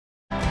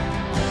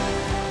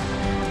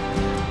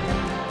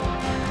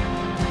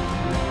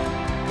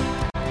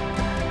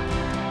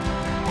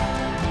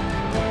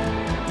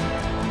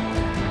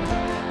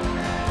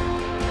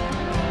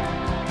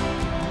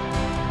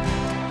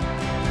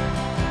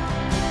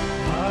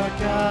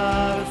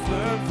got a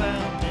firm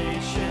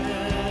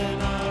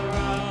foundation, our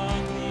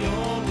rock, the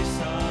only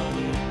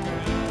solid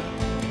ground.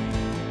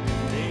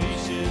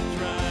 Nations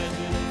rise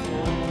and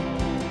fall.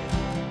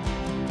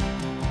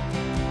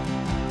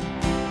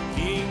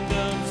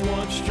 Kingdoms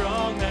once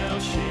strong, now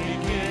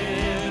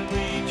shaken.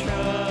 We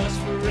trust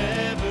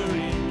forever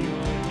in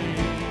your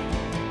name,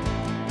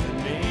 the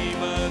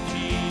name of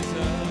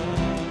Jesus.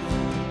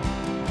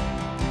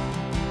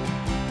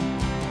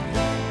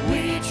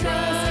 We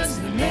trust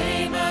the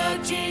name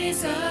of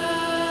Jesus.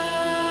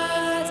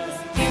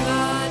 You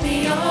are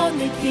the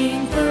only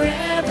King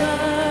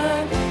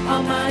forever.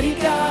 Almighty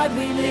God,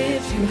 we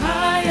lift you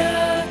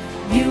higher.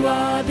 You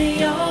are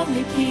the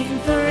only King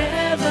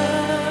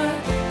forever,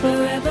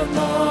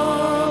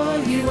 forevermore.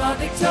 You are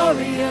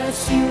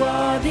victorious. You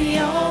are the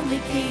only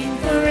King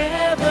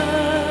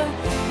forever.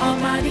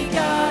 Almighty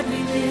God,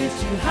 we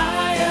lift you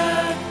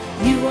higher.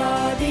 You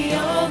are the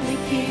only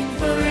King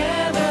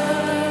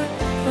forever,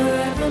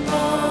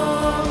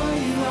 forevermore.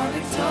 You are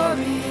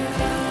victorious.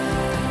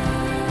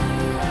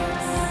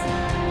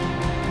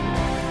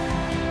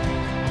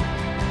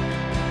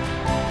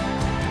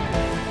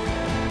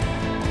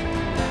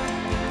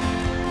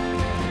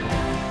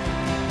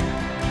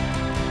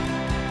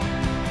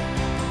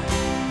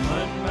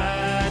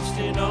 Unmatched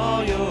in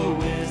all your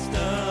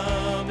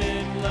wisdom,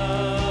 in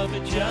love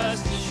and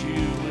justice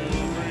you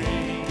will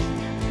reign,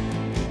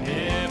 and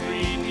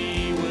every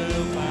knee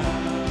will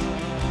bow.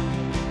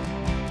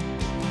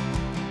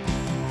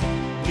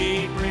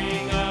 We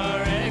bring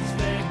our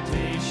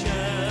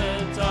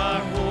expectations, our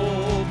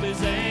hope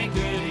is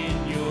anchored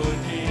in your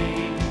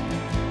name,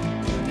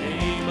 the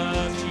name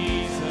of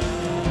Jesus.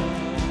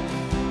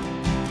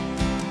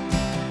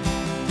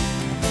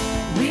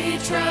 We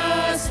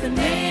trust the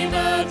name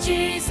of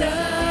Jesus.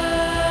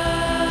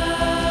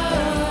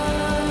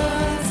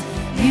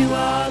 You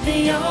are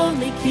the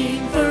only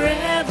King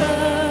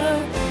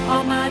forever.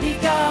 Almighty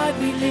God,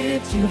 we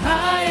lift you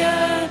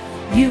higher.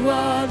 You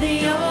are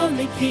the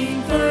only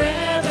King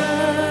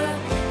forever,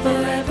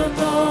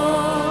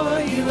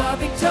 forevermore. You are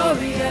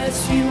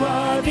victorious. You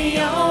are the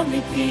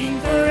only King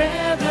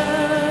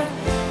forever.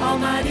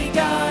 Almighty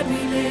God, we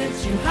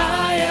lift you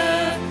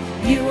higher.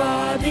 You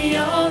are the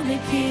only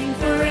King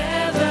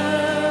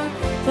forever,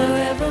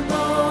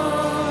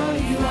 forevermore.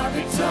 You are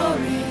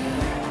victorious.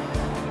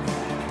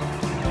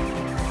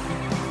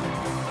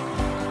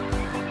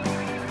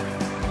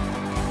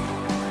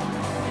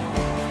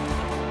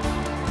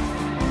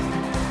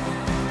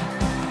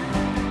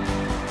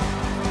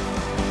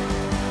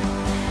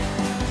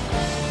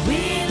 We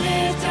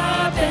lift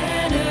our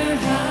banner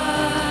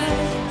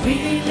high.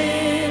 We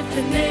lift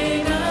the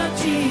name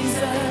of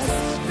Jesus.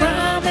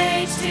 From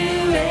age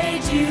to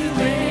age you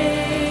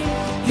reign.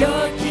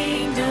 Your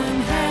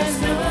kingdom has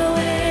no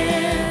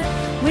end.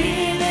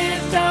 We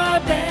lift our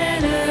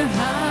banner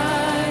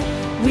high.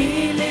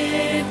 We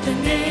lift the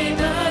name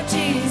of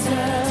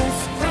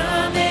Jesus.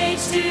 From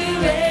age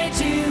to age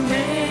you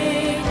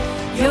reign.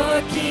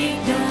 Your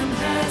kingdom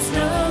has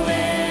no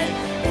end.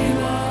 You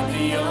are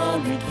the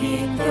only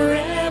King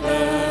forever.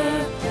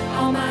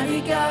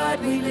 Almighty God,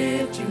 we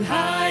lift you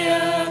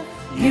higher.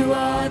 You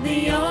are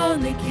the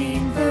only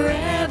King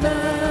forever,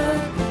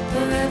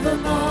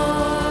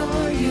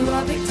 forevermore. You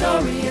are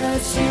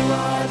victorious. You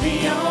are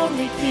the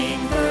only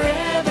King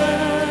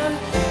forever.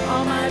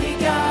 Almighty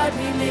God,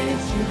 we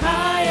lift you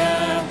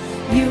higher.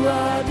 You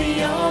are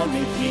the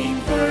only King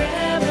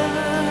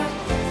forever,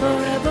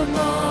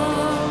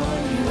 forevermore.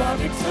 You are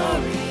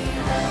victorious.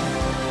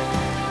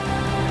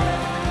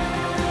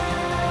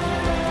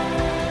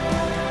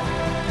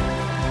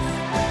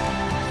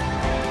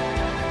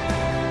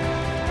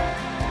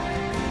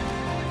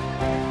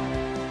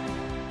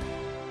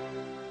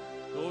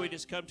 Lord, we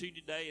just come to you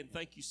today and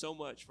thank you so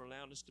much for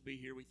allowing us to be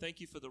here. We thank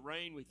you for the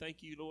rain. We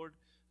thank you, Lord,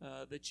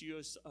 that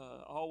you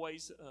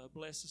always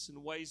bless us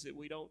in ways that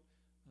we don't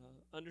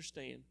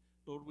understand.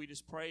 Lord, we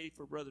just pray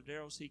for Brother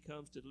Darrell as he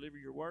comes to deliver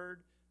your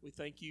word. We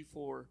thank you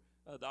for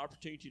the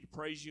opportunity to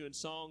praise you in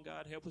song.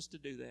 God, help us to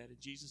do that. In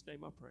Jesus'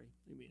 name I pray.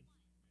 Amen.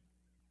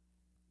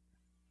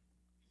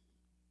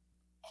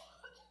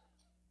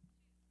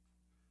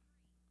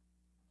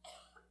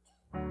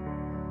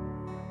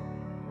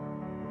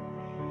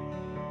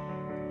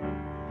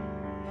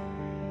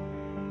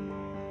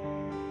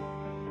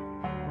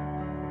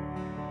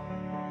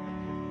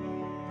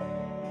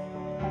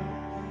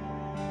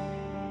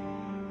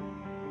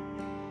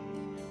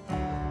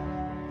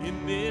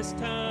 In this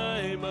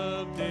time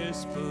of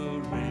desperation,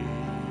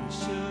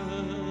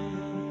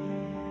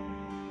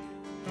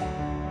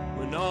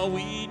 when all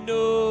we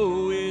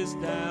know is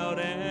doubt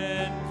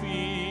and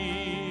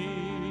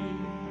fear,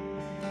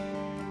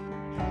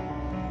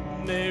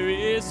 there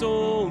is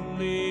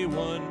only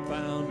one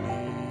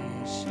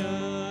foundation.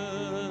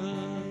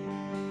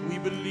 We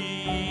believe,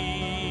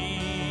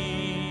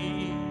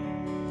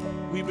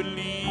 we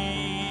believe.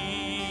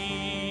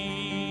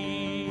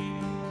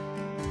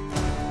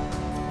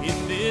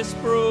 In this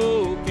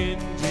broken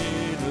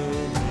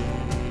generation,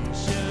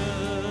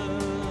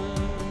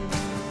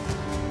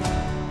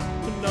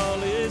 when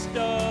all is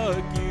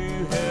dark, you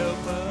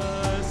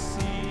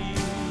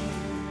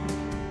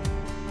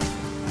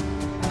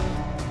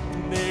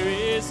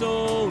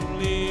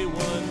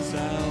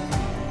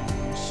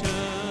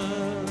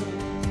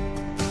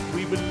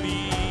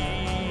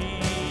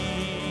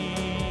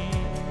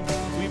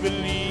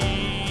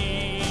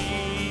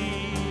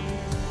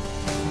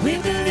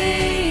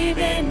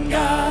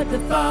the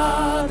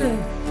Father.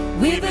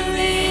 We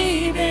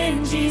believe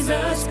in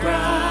Jesus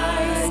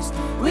Christ.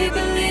 We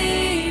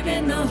believe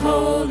in the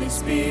Holy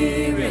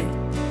Spirit,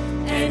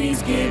 and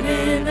He's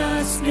given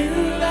us new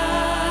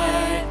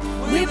life.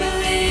 We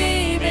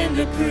believe in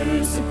the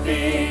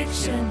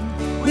crucifixion.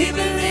 We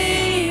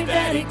believe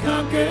that He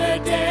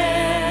conquered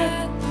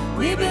death.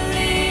 We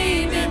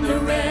believe in the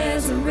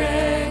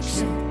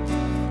resurrection,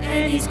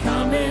 and He's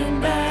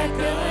coming back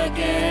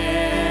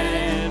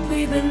again.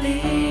 We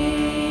believe.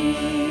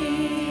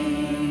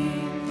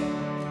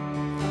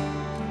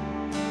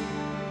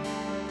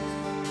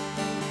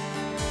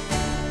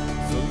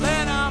 So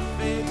let our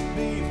faith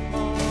be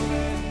more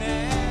than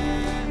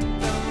anthem,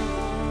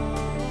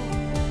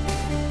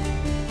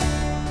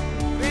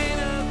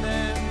 greater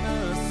than the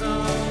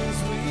songs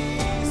we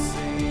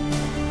sing.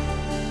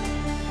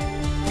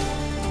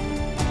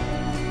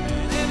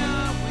 And in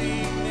our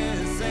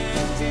weakness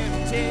and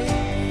temptation,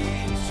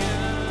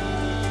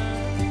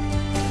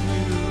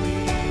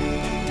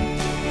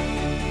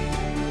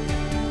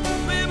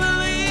 we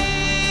believe.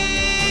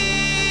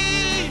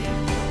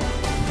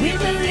 We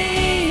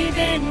believe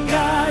in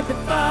God the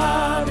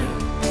Father.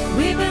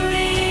 We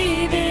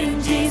believe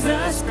in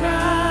Jesus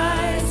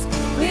Christ.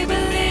 We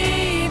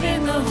believe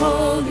in the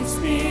Holy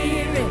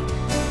Spirit,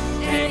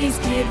 and He's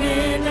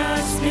given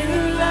us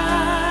new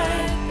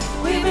life.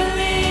 We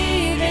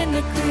believe in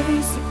the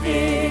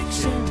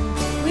crucifixion.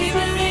 We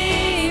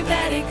believe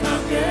that He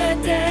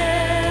conquered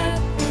death.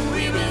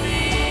 We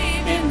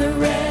believe in the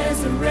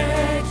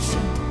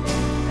resurrection,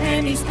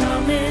 and He's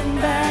coming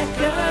back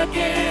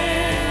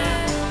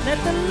again. Let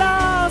the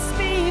lost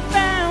be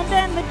found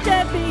and the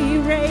dead be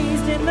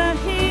raised in the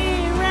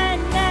here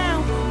and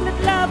now. Let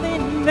love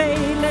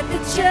invade, let the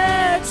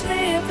church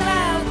live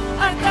loud.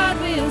 Our God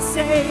will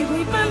say,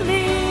 we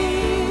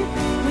believe,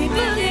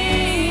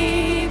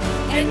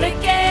 and the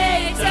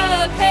gates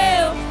of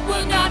hell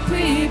will not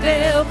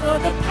prevail, for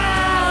the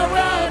power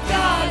of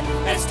God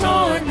has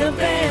torn the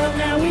veil.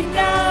 Now we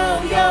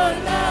know your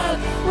love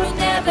will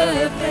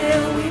never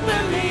fail. We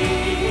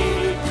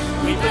believe,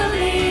 we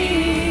believe.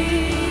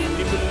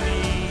 We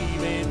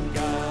believe in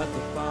God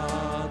the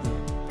Father.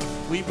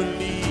 We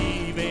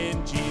believe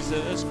in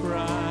Jesus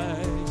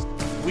Christ.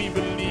 We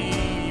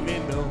believe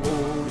in the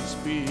Holy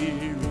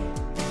Spirit,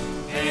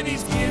 and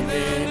He's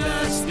given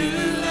us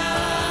new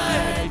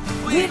life.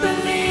 We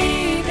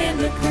believe in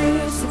the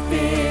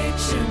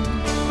crucifixion.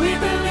 We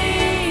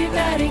believe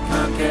that He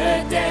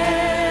conquered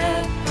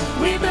death.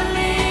 We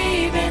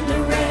believe in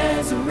the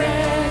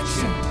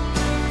resurrection,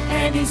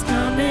 and He's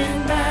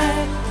coming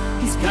back.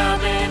 He's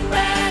coming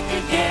back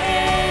again.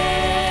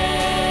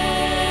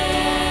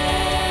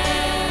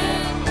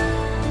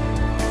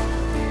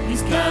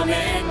 He's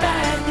coming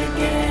back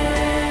again.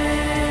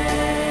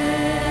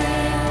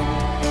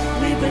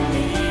 We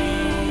believe.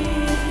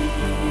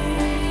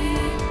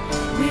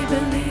 We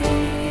believe.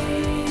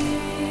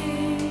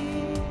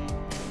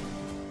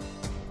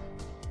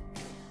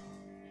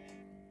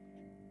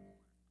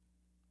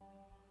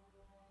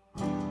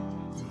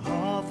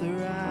 All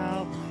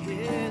throughout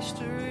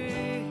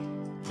history,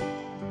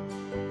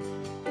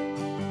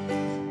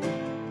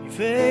 your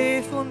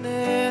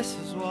faithfulness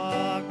has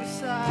walked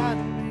beside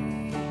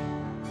me.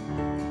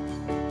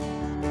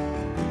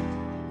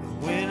 The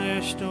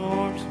winter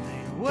storms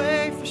made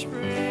way for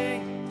spring.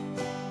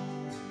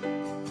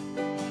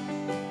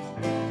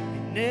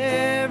 In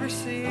every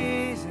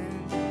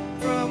season,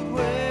 from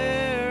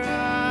where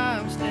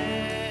I'm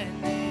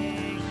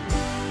standing,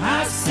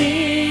 I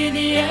see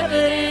the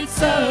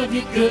evidence of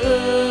your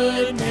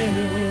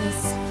goodness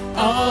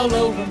all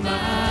over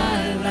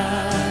my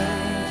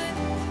life,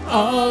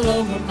 all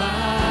over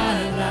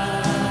my life.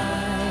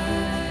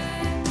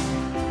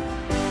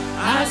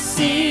 I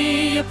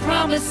see your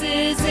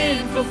promises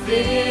in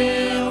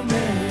fulfillment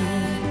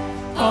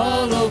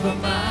all over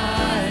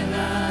my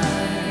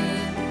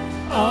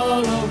life,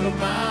 all over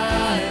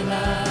my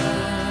life.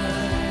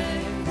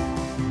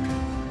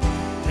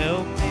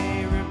 help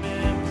me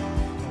remember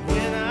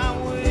when I'm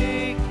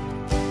weak.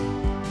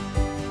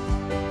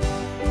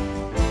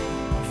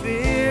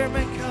 Fear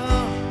may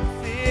come,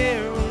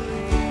 fear will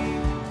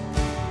leave.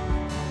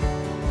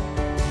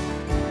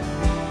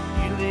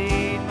 You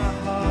lead my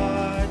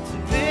heart to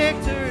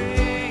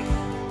victory.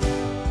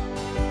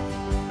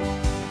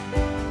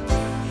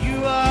 You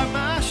are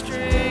my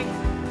strength,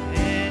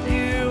 and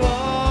you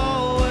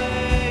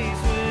always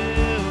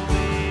will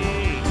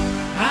be.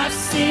 I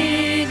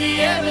see the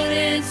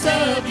evidence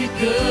of your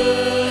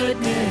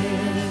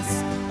goodness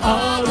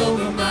all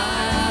over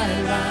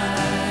my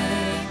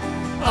life,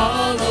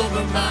 all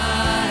over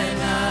my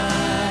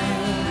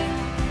life.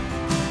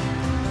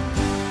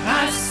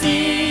 I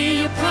see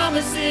your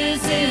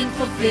promises in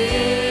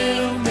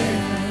fulfillment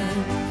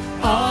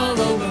all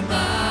over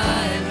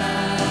my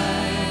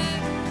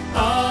life,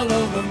 all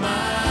over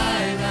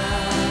my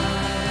life.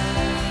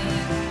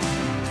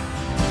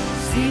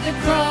 See the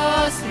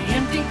cross, the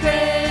empty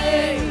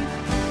grave,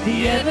 the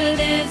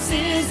evidence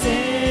is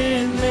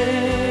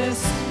endless.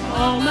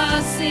 All my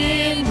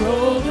sin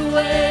rolled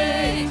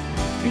away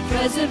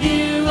because of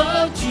you,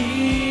 oh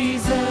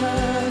Jesus.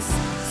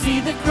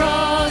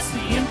 cross,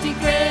 the empty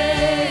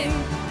grave,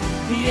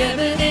 the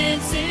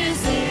evidence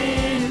is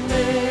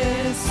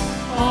endless.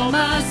 All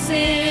my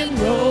sin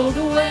rolled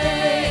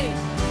away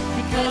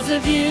because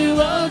of you,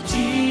 oh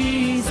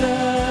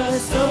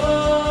Jesus.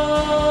 Oh,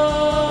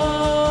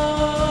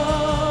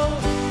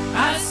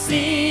 I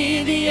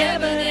see the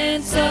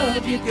evidence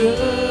of your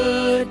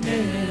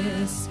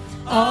goodness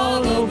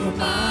all over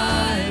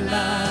my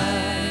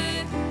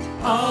life,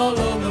 all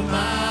over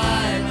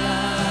my life.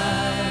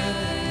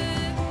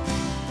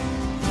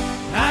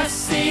 I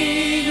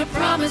see your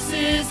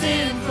promises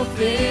in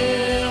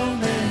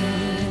fulfillment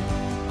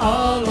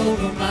all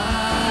over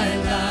my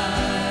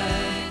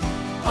life,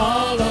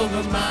 all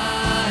over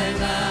my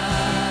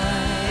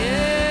life.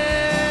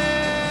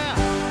 Yeah.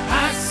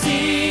 I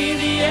see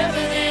the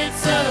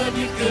evidence of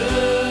your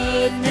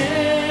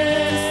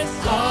goodness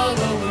all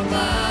over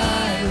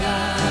my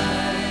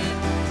life,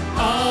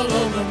 all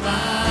over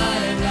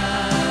my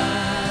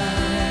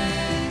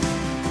life.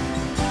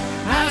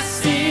 I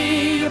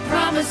see your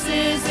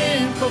promises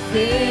in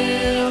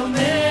fulfillment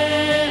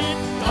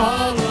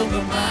all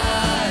over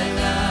my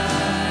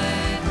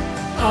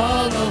life,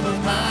 all over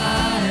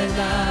my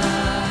life.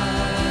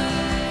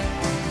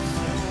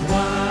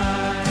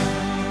 Why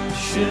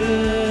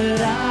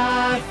should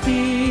I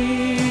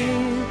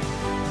fear?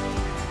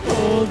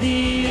 Oh,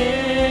 the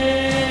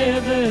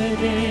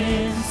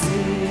evidence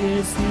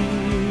is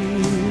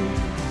here.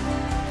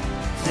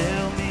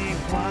 Tell me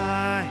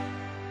why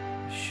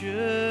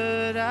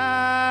should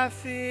I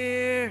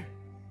fear?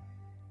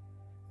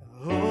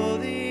 Oh,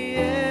 the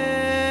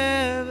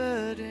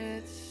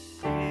evidence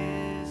is here.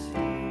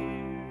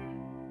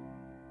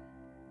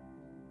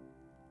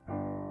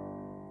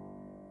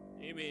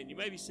 Amen. You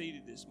may be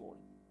seated this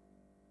morning.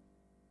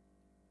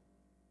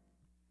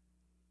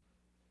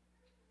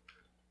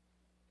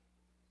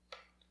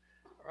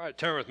 All right,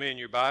 turn with me in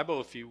your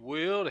Bible, if you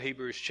will, to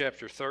Hebrews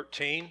chapter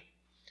 13,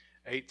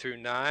 8 through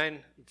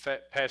 9.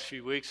 The past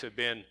few weeks have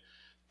been,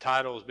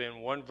 title has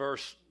been one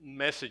verse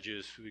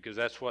messages, because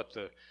that's what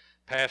the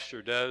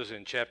pastor does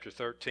in chapter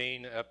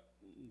 13, up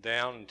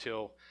down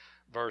until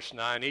verse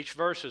 9. Each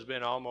verse has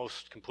been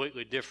almost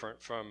completely different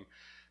from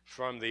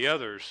the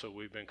others, so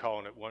we've been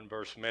calling it one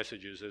verse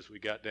messages as we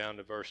got down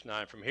to verse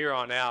 9. From here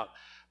on out,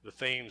 the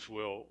themes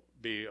will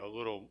be a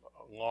little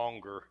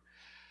longer.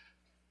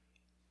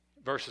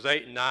 Verses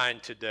 8 and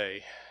 9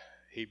 today,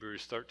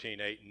 Hebrews 13,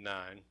 8 and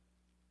 9.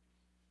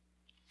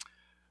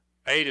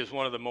 8 is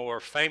one of the more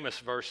famous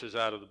verses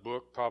out of the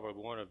book, probably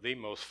one of the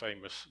most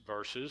famous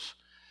verses.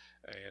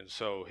 And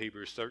so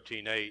Hebrews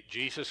 13, 8,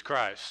 Jesus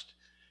Christ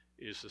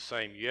is the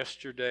same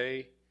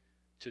yesterday,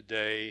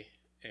 today,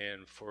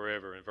 and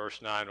forever. And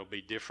verse 9 will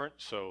be different.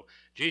 So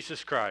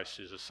Jesus Christ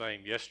is the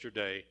same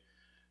yesterday,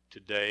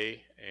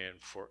 today, and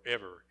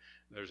forever.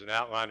 There's an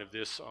outline of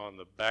this on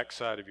the back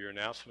side of your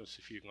announcements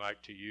if you'd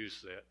like to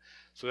use that.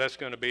 So that's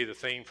going to be the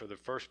theme for the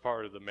first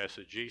part of the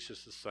message.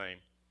 Jesus the same,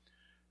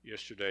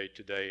 yesterday,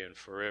 today, and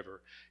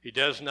forever. He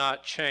does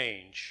not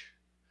change.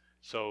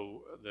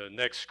 So the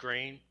next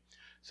screen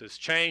says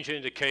change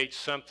indicates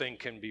something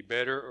can be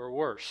better or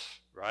worse,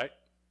 right?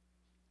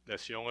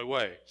 That's the only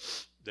way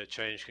that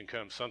change can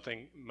come.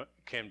 Something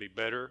can be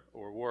better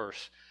or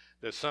worse.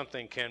 That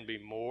something can be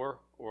more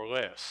or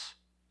less.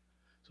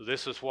 So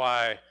this is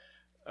why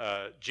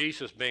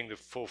Jesus being the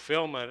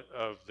fulfillment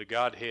of the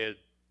Godhead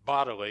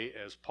bodily,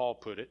 as Paul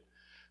put it,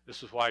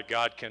 this is why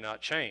God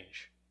cannot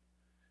change.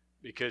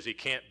 Because he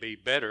can't be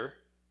better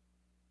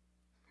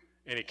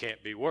and he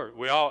can't be worse.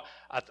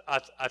 I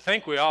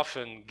think we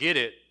often get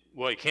it,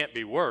 well, he can't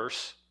be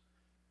worse,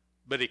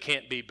 but he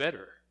can't be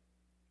better.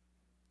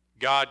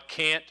 God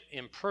can't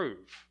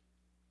improve.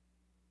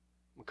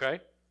 Okay?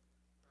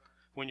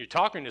 When you're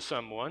talking to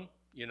someone,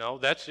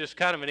 that's just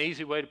kind of an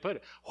easy way to put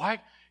it.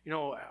 Why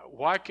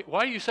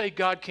do you say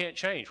God can't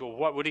change? Well,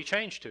 what would he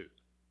change to?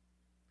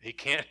 He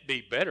can't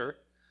be better.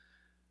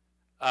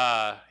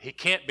 He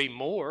can't be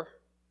more.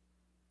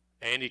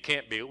 And he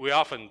can't be, we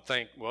often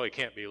think, well, he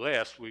can't be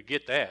less. We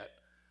get that.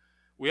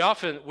 We get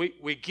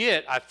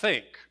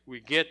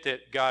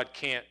that God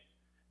can't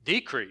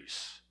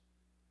decrease.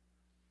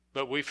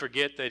 But we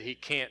forget that he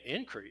can't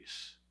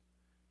increase.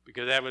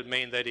 Because that would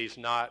mean that he's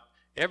not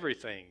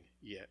everything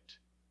yet.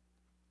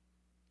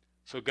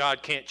 So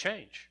God can't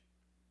change.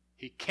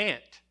 He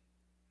can't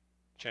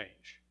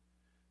change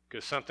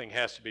because something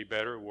has to be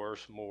better,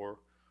 worse, more,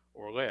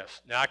 or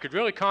less. Now, I could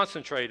really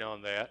concentrate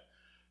on that,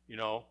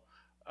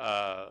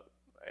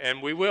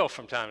 and we will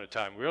from time to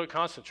time, really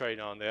concentrate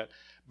on that.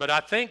 But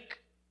I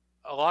think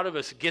a lot of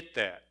us get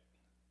that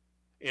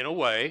in a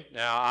way.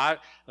 Now,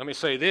 let me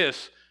say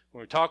this.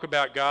 When we talk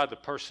about God, the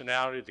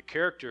personality, the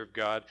character of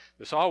God,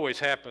 this always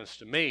happens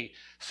to me.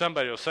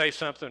 Somebody will say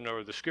something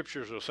or the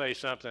scriptures will say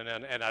something,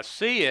 and I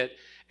see it,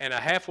 and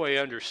I halfway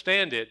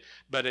understand it,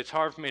 but it's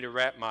hard for me to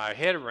wrap my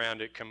head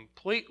around it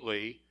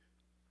completely.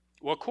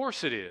 Well, of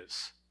course it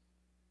is.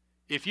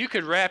 If you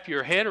could wrap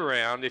your head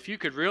around, if you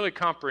could really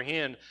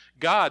comprehend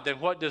God, then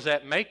what does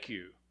that make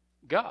you?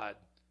 God.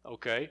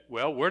 Okay,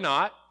 well, we're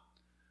not.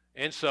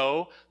 And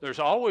so there's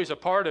always a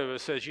part of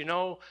us that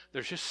says,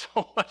 there's just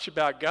so much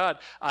about God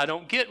I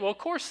don't get. Well, of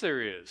course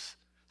there is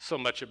so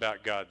much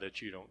about God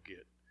that you don't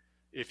get.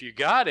 If you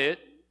got it,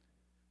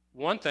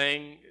 one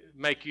thing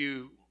make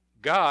you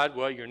God,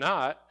 well, you're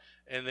not.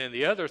 And then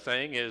the other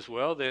thing is,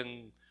 well,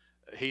 then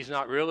he's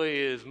not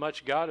really as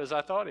much God as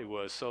I thought he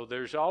was. So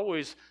there's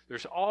always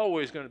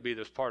going to be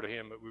this part of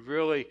him that we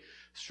really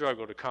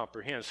struggle to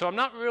comprehend. So I'm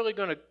not really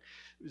going to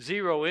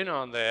zero in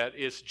on that.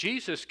 It's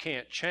Jesus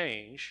can't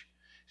change.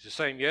 He's the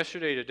same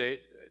yesterday,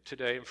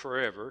 today, and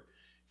forever.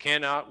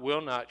 Cannot,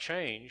 will not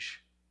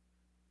change.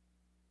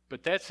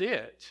 But that's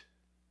it.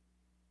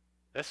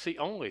 That's the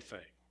only thing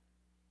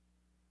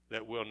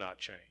that will not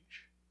change.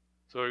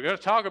 So we're going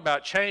to talk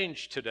about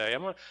change today.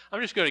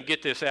 I'm just going to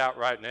get this out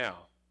right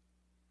now.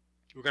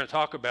 We're going to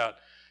talk about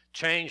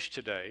change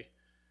today.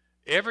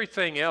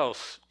 Everything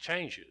else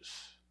changes.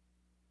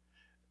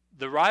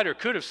 The writer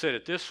could have said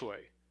it this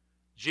way: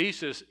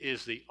 Jesus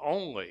is the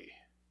only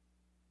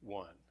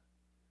one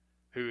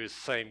who is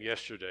the same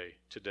yesterday,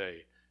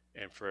 today,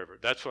 and forever.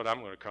 That's what I'm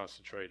going to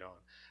concentrate on.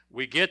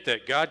 We get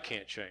that God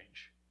can't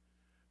change.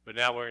 But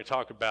now we're going to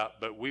talk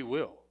about, but we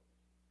will.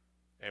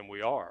 And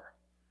we are.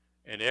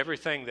 And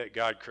everything that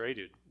God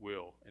created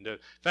will. And in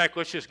fact,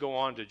 let's just go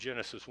on to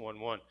Genesis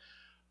 1:1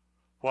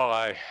 while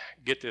I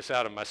get this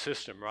out of my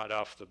system right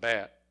off the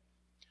bat.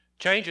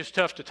 Change is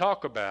tough to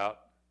talk about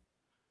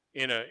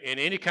in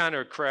any kind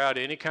of crowd,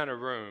 any kind of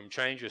room.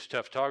 Change is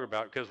tough to talk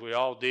about because we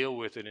all deal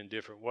with it in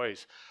different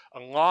ways. A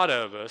lot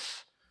of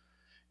us,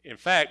 in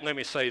fact, let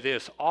me say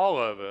this, all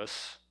of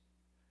us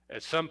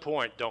at some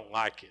point don't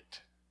like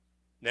it.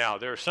 Now,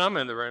 there are some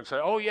in the room say,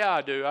 oh, yeah,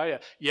 I do.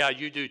 Yeah,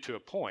 you do to a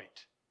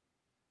point.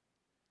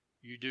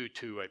 You do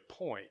to a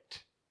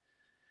point.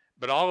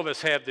 But all of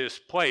us have this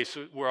place.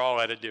 We're all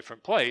at a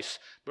different place.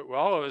 But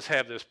all of us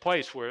have this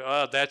place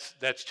where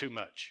that's too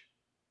much.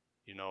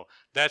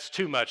 That's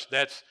too much.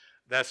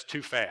 That's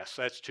too fast.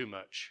 That's too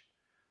much.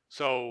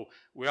 So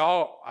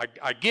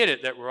I get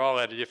it that we're all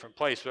at a different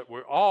place, but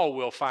we all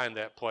will find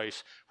that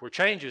place where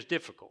change is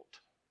difficult.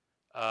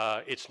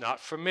 It's not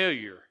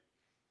familiar.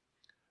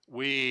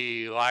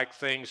 We like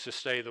things to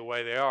stay the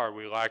way they are.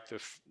 We like the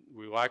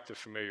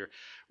familiar.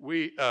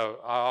 I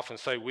often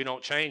say we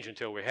don't change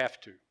until we have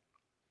to.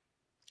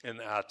 And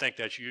I think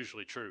that's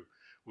usually true.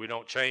 We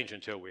don't change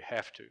until we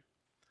have to.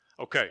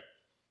 Okay,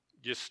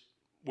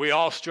 we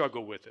all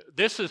struggle with it.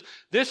 This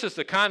is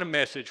the kind of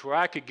message where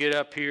I could get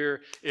up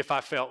here if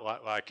I felt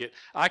like it.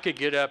 I could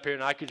get up here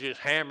and I could just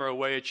hammer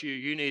away at you.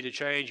 You need to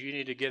change. You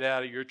need to get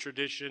out of your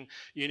tradition.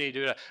 You need to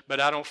do that. But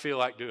I don't feel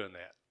like doing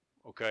that.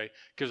 Okay,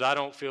 because I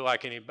don't feel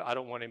like I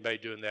don't want anybody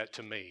doing that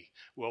to me.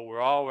 Well,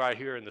 we're all right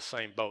here in the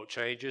same boat.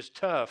 Change is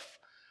tough.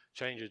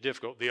 Change is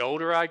difficult. The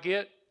older I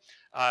get,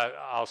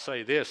 I'll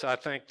say this: I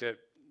think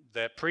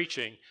that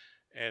preaching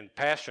and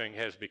pastoring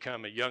has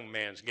become a young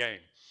man's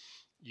game.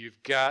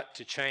 You've got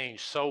to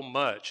change so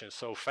much and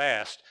so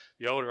fast.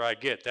 The older I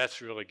get,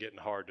 that's really getting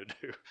hard to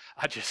do.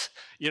 I just,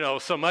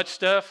 so much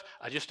stuff,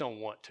 I just don't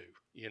want to.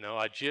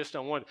 I just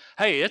don't want to.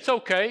 Hey, it's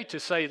okay to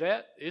say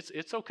that.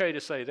 It's okay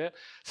to say that.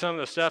 Some of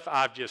the stuff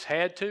I've just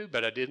had to,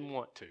 but I didn't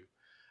want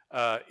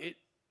to.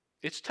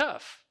 It's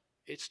tough.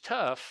 It's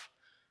tough.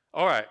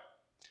 All right.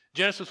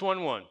 Genesis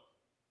 1:1.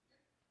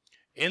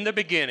 In the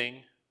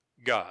beginning,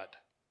 God.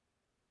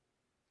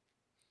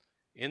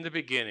 In the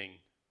beginning,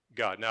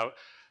 God. Now,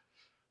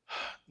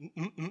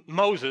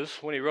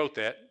 Moses, when he wrote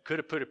that, could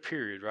have put a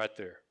period right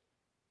there.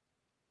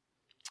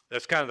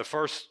 That's kind of the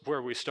first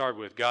where we start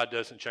with. God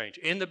doesn't change.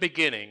 In the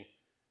beginning,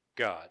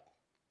 God.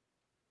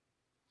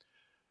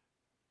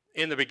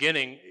 In the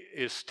beginning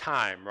is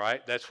time,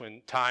 right? That's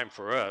when time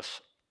for us,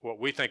 what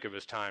we think of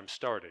as time,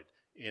 started.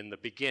 In the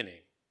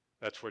beginning.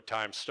 That's where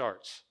time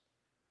starts.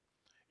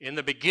 In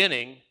the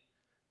beginning,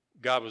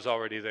 God was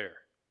already there.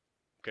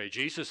 Okay,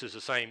 Jesus is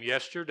the same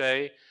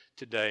yesterday,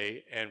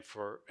 today, and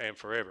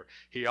forever.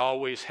 He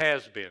always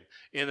has been.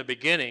 In the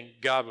beginning,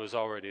 God was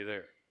already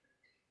there.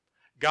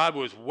 God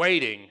was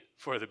waiting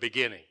for the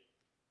beginning.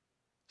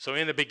 So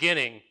in the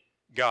beginning,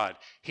 God.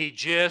 He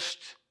just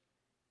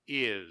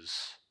is.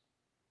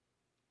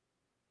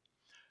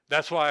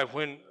 That's why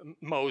when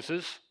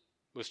Moses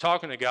was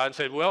talking to God and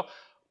said, well,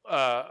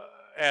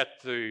 at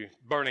the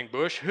burning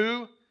bush,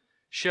 who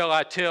shall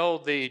I tell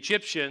the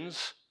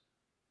Egyptians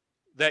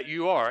that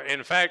you are?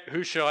 In fact,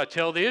 who shall I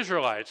tell the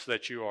Israelites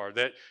that you are,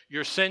 that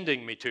you're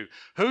sending me to?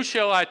 Who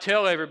shall I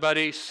tell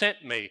everybody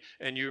sent me?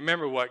 And you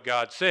remember what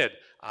God said,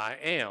 I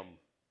am.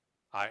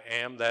 I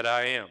am that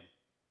I am.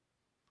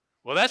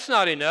 Well, that's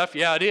not enough.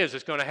 Yeah, it is.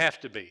 It's going to have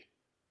to be.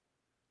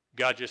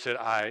 God just said,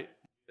 I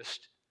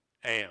just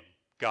am.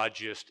 God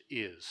just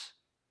is.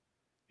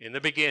 In the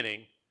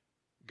beginning,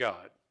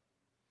 God.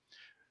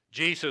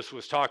 Jesus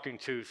was talking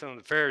to some of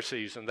the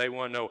Pharisees, and they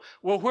want to know,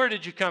 well, where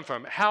did you come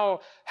from? How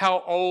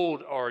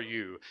old are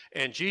you?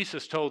 And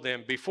Jesus told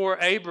them, before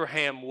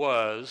Abraham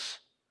was,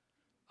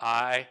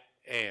 I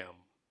am.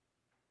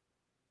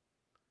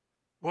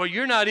 Well,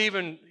 you're not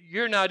even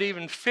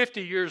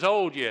 50 years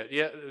old yet.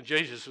 Yeah,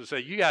 Jesus would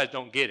say, you guys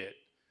don't get it.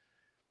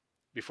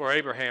 before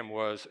Abraham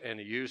was, and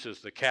he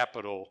uses the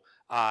capital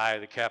I,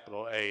 the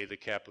capital A, the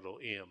capital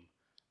M.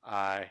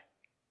 I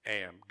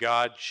am.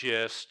 God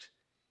just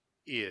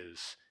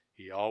is.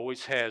 He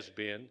always has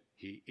been.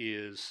 He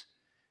is.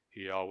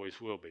 He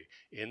always will be.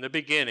 In the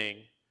beginning,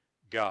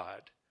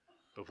 God.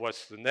 But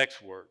what's the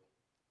next word?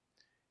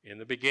 In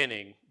the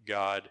beginning,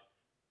 God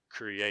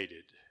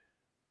created.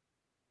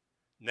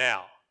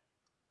 Now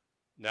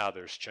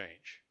there's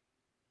change.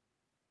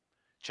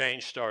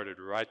 Change started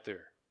right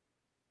there.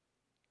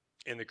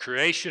 In the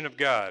creation of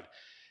God,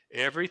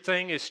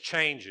 everything is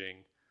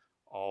changing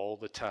all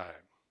the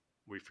time.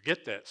 We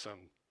forget that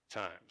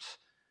sometimes.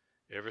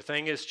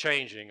 Everything is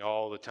changing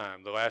all the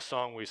time. The last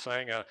song we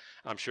sang,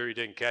 I'm sure you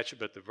didn't catch it,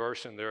 but the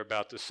verse in there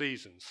about the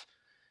seasons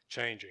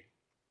changing.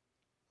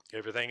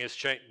 Everything is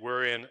changing.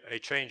 We're in a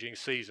changing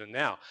season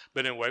now,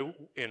 but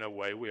in a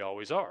way we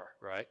always are,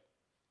 right?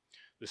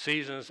 The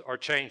seasons are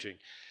changing.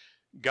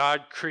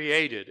 God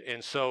created,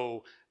 and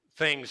so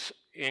things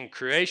in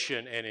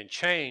creation and in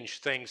change,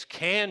 things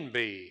can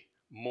be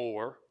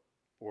more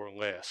or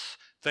less.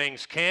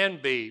 Things can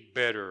be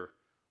better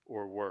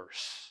or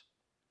worse.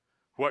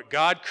 What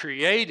God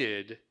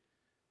created,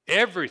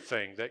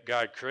 everything that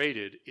God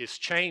created is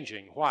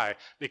changing. Why?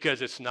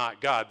 Because it's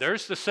not God.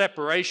 There's the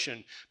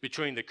separation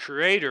between the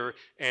creator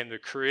and the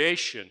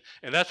creation.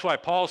 And that's why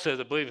Paul says,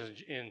 I believe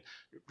in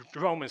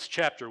Romans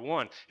chapter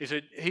 1,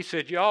 he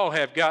said, y'all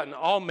have gotten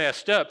all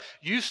messed up.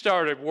 You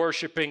started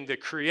worshiping the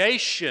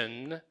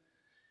creation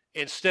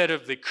instead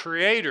of the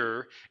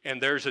creator,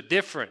 and there's a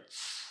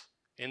difference.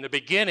 In the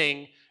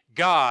beginning,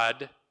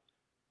 God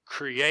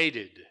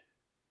created.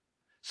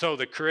 So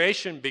the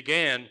creation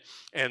began,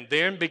 and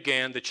then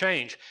began the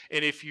change.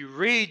 And if you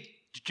read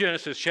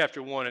Genesis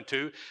chapter 1 and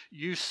 2,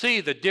 you see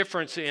the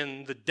difference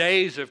in the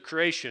days of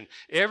creation.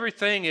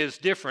 Everything is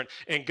different,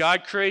 and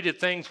God created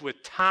things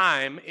with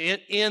time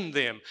in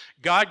them.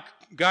 God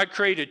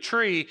created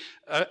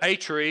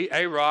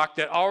a rock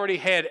that already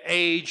had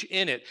age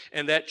in it,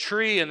 and that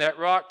tree and that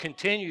rock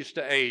continues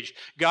to age.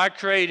 God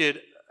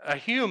created a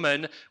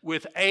human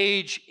with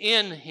age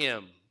in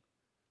him.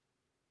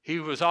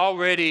 He was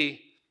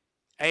already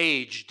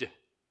aged,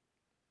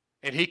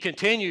 and he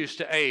continues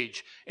to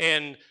age,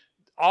 and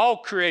all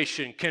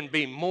creation can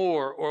be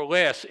more or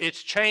less.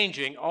 It's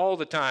changing all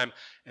the time,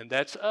 and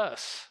that's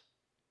us.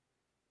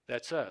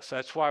 That's us.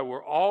 That's why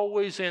we're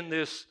always in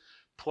this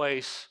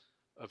place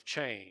of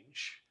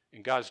change,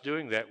 and God's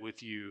doing that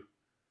with you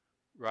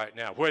right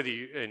now. Whether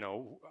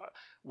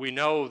we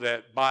know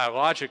that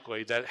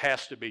biologically that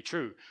has to be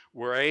true.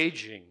 We're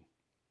aging,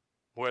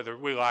 whether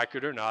we like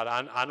it or not.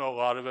 I know a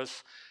lot of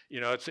us,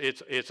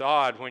 it's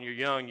odd. When you're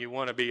young, you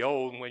want to be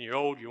old, and when you're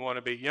old, you want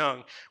to be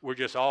young. We're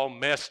just all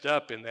messed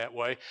up in that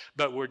way,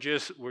 but we're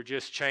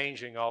just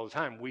changing all the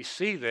time. We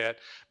see that,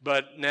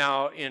 but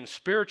now in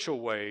spiritual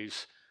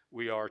ways,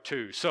 we are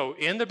too. So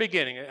in the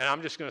beginning, and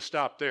I'm just going to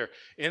stop there.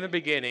 In the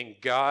beginning,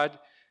 God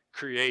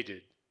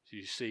created.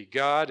 You see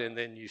God, and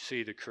then you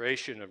see the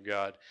creation of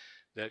God.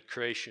 That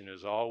creation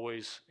is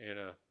always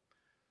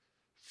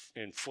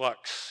in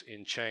flux,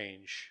 in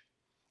change.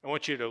 I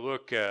want you to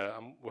look,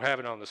 we'll have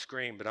it on the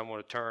screen, but I'm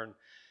going to turn,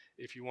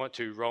 if you want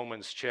to,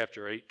 Romans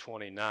chapter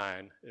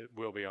 8:29. It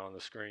will be on the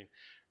screen.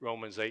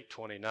 Romans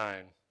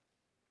 8:29.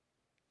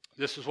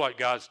 This is what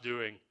God's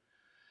doing.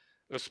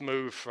 Let's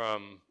move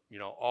from,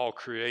 all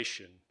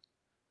creation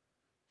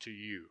to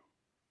you.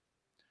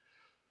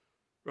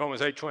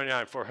 Romans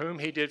 8:29, for whom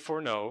he did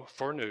foreknew,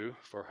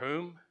 for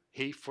whom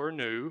he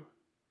foreknew,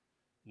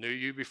 knew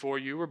you before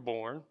you were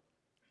born,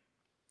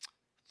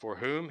 for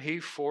whom he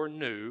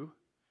foreknew,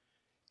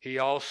 he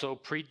also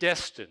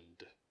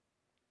predestined.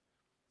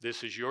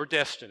 This is your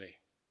destiny.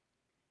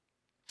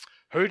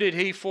 Who did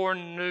he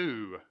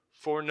foreknow?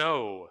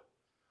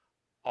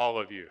 All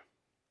of you.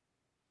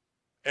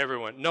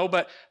 Everyone. No,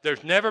 but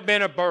there's never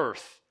been a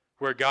birth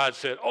where God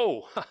said,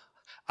 oh,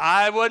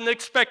 I wasn't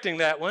expecting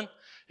that one.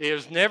 It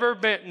has never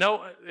been,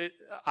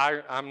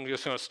 I'm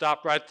just going to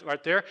stop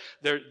right there.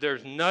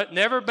 There's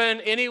never been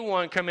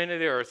anyone come into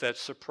the earth that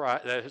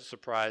has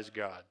surprised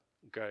God.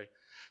 Okay?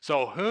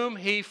 So whom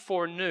he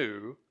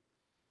foreknew,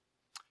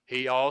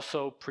 he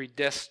also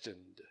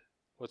predestined.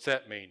 What's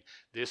that mean?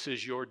 This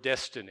is your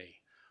destiny.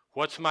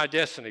 What's my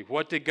destiny?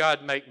 What did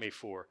God make me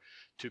for?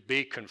 To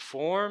be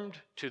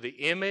conformed to the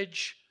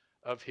image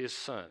of his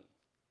Son.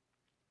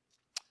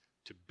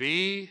 To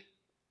be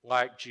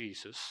like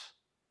Jesus.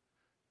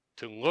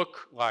 To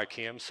look like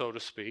him, so to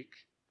speak.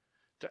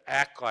 To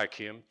act like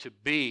him. To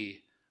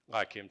be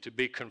like him. To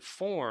be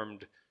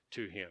conformed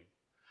to him.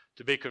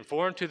 To be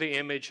conformed to the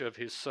image of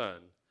his Son,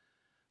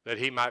 that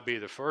he might be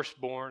the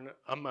firstborn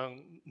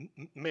among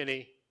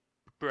many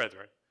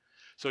brethren.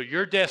 So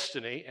your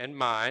destiny and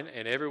mine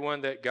and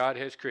everyone that God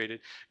has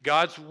created,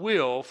 God's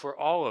will for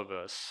all of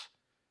us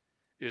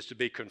is to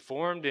be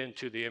conformed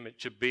into the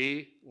image, to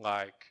be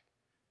like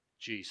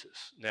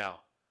Jesus.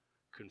 Now,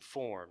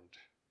 conformed,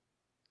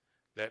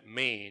 that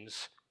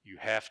means you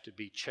have to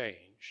be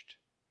changed.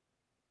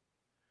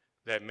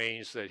 That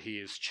means that he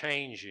is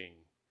changing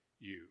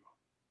you.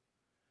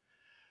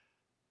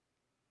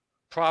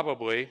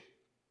 Probably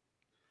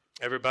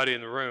Everybody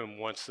in the room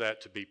wants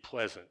that to be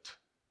pleasant.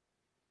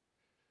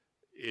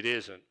 It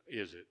isn't,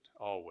 is it?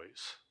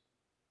 Always.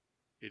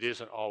 It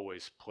isn't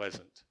always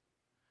pleasant.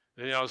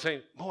 And I was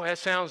saying, boy, that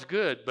sounds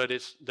good, but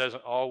it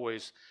doesn't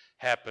always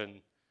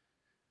happen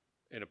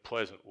in a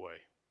pleasant way,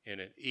 in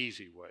an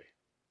easy way.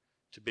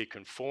 To be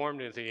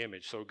conformed into the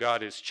image. So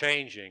God is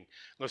changing.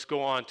 Let's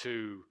go on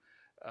to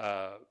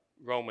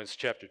Romans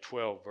chapter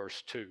 12,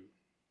 verse 2. It's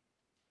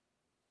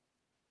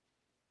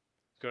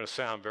going to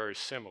sound very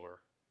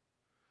similar.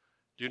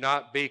 Do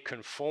not be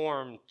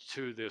conformed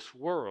to this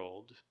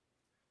world,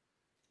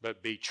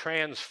 but be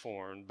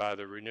transformed by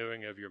the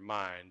renewing of your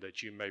mind,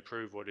 that you may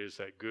prove what is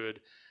that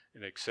good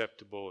and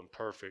acceptable and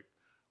perfect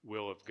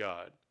will of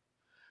God.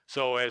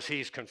 So as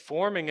he's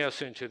conforming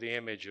us into the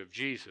image of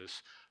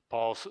Jesus,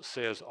 Paul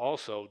says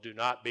also, do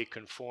not be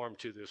conformed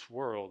to this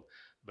world,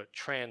 but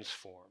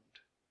transformed.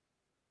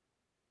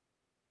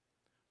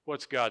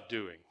 What's God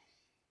doing?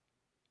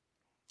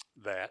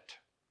 That.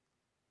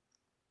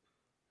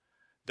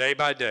 Day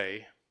by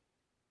day,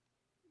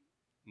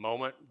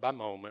 moment by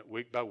moment,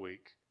 week by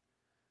week,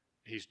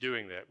 he's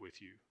doing that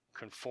with you.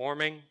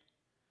 Conforming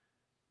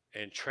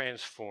and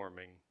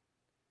transforming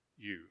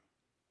you.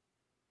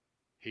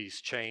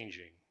 He's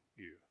changing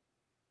you.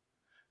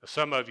 Now,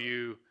 some of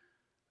you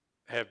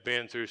have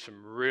been through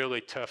some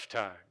really tough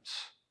times.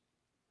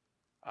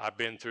 I've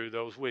been through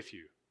those with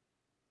you.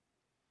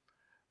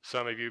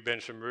 Some of you have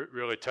been through some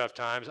really tough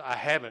times. I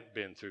haven't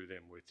been through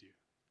them with you.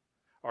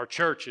 Our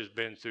church has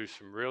been through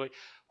some really...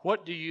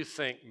 What do you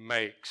think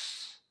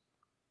makes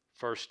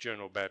First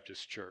General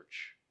Baptist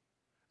Church?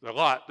 There's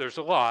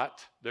a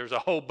lot. There's a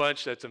whole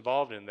bunch that's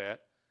involved in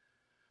that.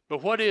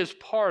 But what is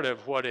part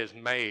of what has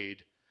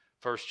made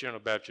First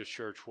General Baptist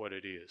Church what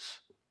it is?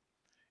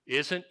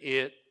 Isn't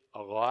it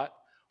a lot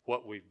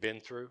what we've been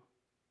through?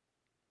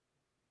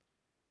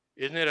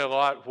 Isn't it a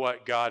lot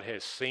what God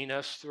has seen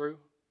us through?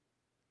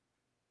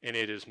 And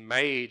it has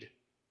made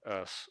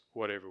us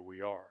whatever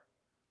we are,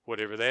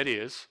 whatever that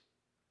is.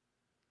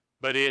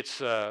 But it's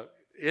a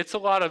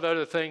lot of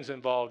other things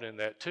involved in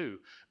that too.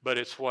 But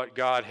it's what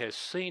God has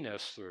seen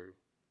us through,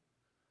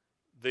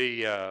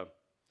 the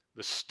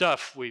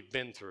stuff we've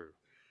been through,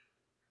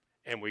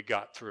 and we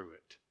got through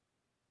it.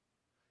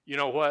 You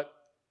know what?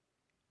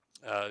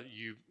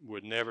 You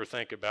would never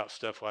think about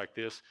stuff like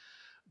this,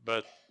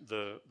 but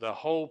the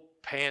whole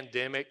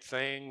pandemic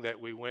thing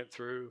that we went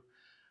through,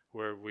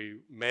 where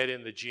we met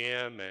in the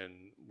gym and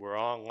were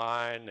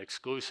online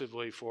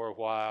exclusively for a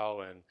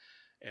while,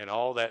 and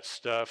all that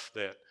stuff,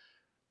 that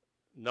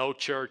no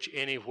church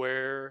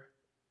anywhere,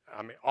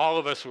 I mean,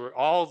 all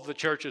the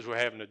churches were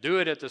having to do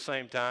it at the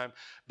same time,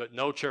 but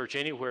no church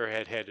anywhere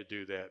had to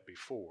do that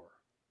before.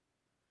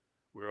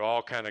 We were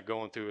all kind of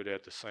going through it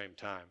at the same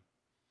time.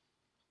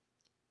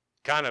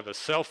 Kind of a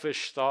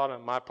selfish thought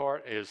on my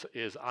part is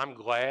I'm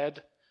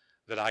glad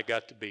that I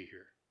got to be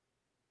here.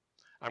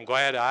 I'm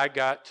glad I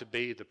got to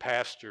be the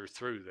pastor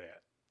through that.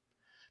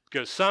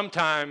 Because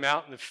sometime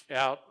out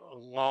a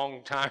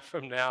long time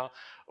from now,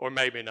 or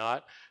maybe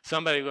not,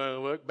 somebody going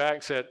to look back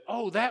and said,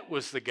 oh, that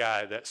was the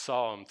guy that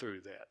saw him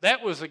through that.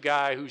 That was the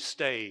guy who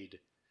stayed.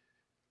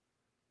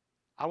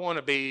 I want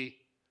to be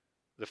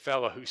the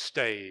fellow who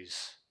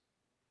stays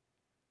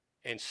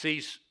and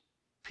sees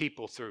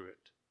people through it.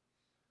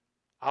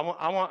 I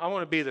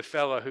want to be the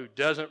fellow who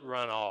doesn't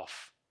run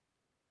off.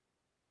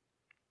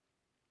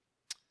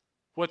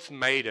 What's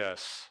made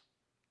us?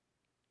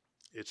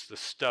 It's the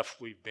stuff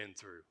we've been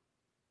through.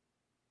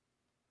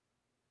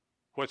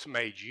 What's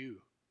made you?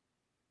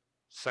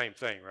 Same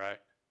thing, right?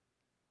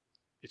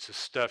 It's the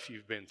stuff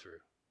you've been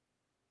through.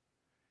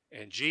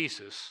 And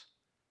Jesus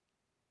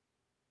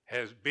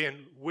has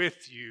been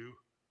with you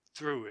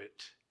through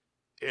it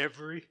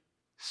every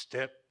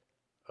step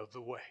of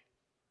the way.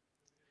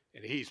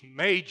 And he's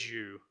made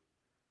you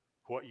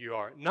what you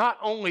are. Not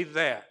only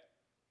that,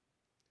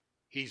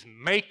 he's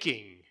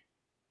making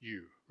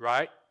you,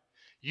 right?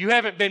 You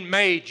haven't been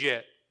made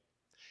yet.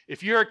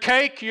 If you're a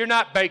cake, you're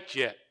not baked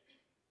yet.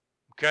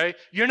 Okay?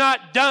 You're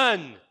not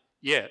done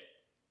yet.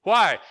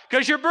 Why?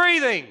 Because you're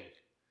breathing.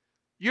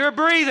 You're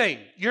breathing.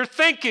 You're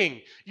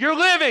thinking. You're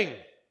living.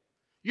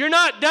 You're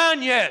not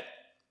done yet.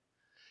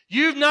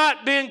 You've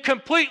not been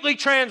completely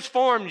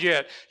transformed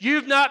yet.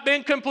 You've not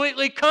been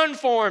completely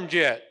conformed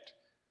yet.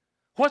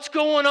 What's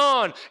going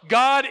on?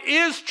 God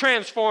is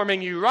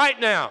transforming you right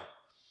now.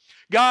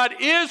 God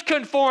is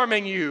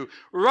conforming you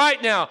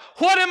right now.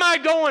 What am I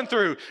going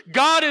through?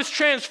 God is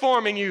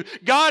transforming you.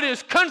 God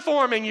is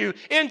conforming you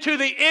into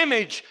the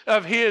image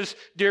of his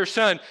dear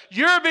Son.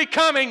 You're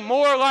becoming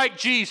more like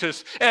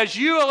Jesus as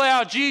you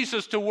allow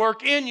Jesus to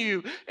work in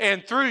you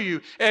and through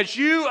you, as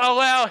you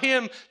allow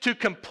him to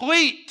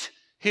complete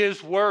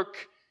his work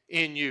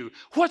in you.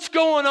 What's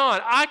going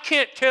on? I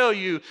can't tell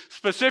you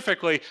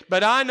specifically,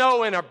 but I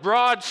know in a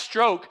broad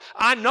stroke,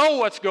 I know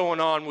what's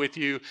going on with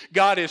you.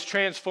 God is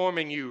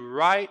transforming you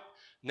right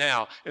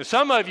now. And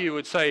some of you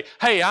would say,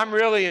 hey, I'm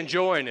really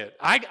enjoying it.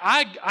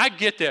 I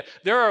get that.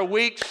 There are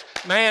weeks,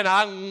 man,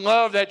 I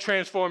love that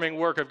transforming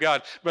work of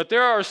God. But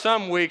there are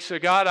some weeks,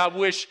 God, I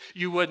wish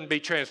you wouldn't be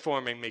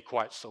transforming me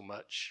quite so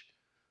much.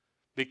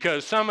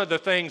 Because some of the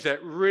things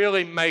that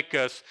really make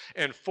us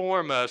and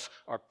form us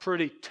are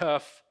pretty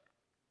tough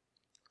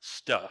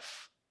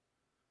stuff.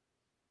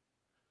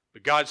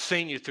 But God's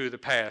seen you through the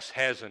past,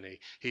 hasn't He?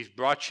 He's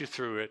brought you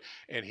through it,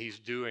 and He's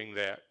doing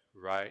that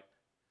right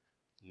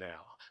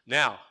now.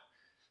 Now,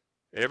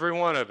 every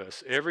one of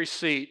us, every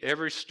seat,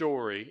 every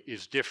story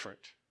is different.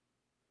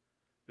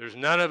 There's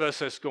none of us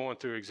that's going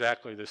through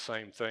exactly the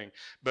same thing.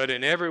 But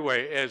in every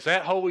way, as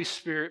that Holy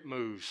Spirit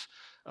moves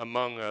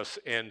among us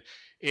and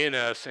in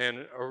us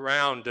and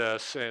around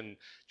us, and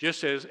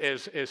just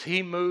as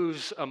He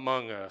moves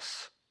among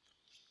us,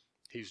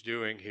 He's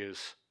doing His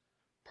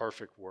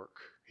perfect work.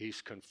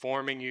 He's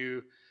conforming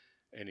you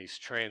and He's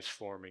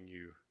transforming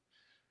you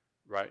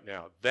right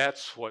now.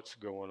 That's what's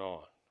going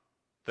on.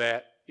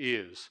 That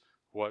is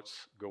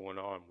what's going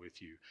on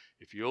with you.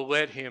 If you'll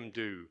let Him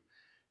do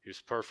His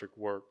perfect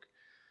work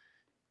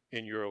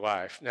in your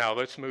life. Now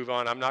let's move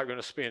on. I'm not going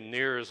to spend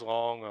near as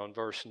long on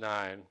verse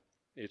 9.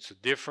 It's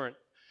different.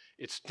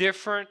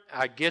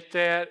 I get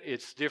that.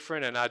 It's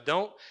different. And I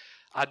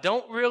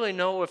don't really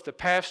know if the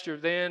pastor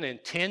then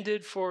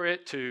intended for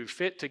it to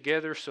fit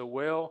together so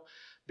well,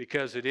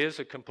 because it is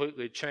a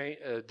completely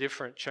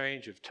different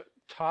change of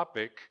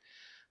topic.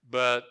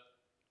 But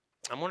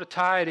I'm going to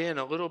tie it in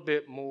a little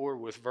bit more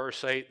with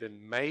verse 8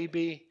 than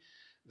maybe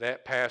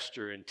that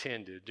pastor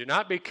intended. Do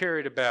not be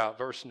carried about,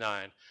 verse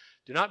 9,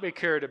 do not be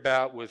carried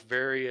about with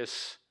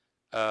various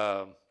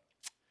and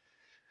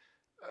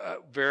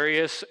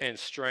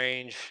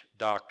strange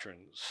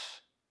doctrines.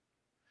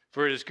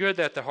 For it is good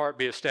that the heart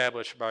be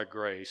established by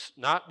grace,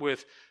 not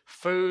with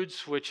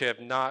foods which have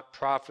not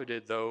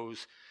profited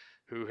those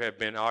who have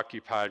been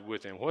occupied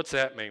with them. What's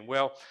that mean?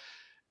 Well,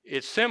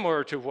 it's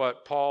similar to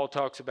what Paul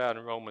talks about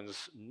in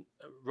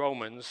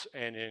Romans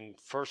and in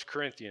 1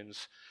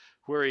 Corinthians,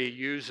 where he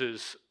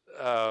uses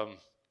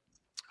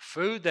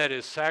food that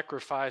is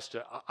sacrificed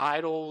to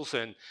idols,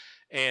 and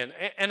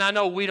I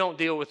know we don't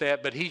deal with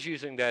that, but he's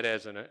using that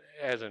as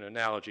an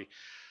analogy.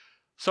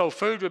 So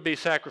food would be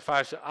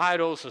sacrificed to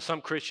idols, and some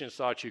Christians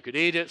thought you could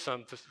eat it,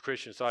 some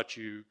Christians thought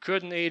you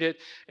couldn't eat it,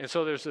 and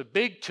so there's a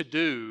big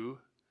to-do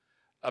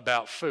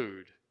about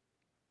food.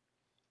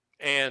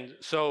 And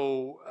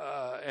so,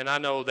 and I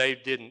know they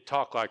didn't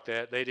talk like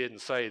that. They didn't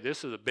say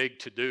this is a big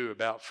to-do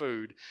about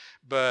food.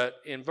 But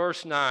in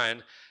verse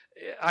 9,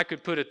 I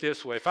could put it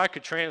this way. If I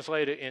could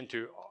translate it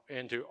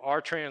into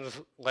our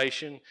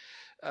translation,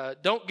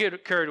 don't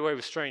get carried away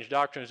with strange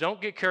doctrines.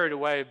 Don't get carried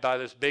away by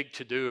this big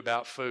to-do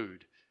about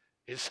food.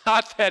 It's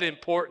not that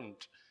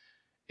important.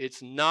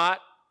 It's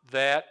not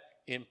that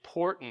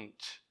important.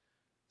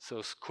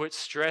 So quit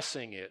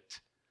stressing it.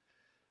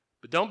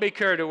 But don't be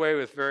carried away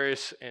with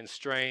various and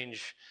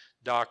strange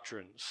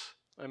doctrines.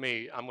 I'm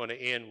going to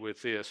end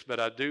with this, but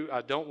I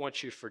don't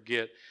want you to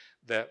forget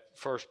that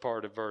first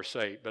part of verse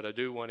 8, but I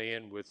do want to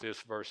end with this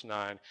verse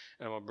 9, and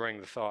I'm going to bring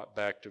the thought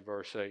back to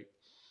verse 8.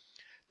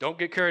 Don't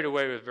get carried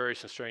away with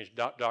various and strange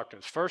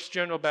doctrines. First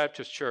General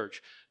Baptist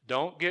Church,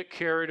 don't get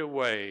carried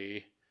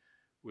away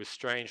with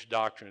strange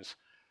doctrines.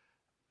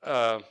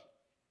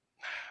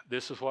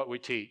 This is what we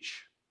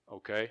teach,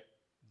 okay?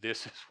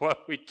 This is what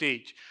we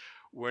teach.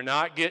 We're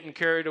not getting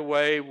carried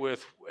away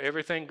with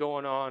everything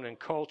going on in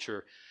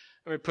culture.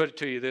 Let me put it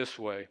to you this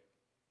way.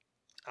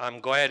 I'm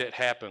glad it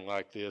happened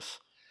like this.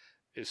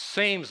 It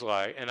seems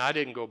like, and I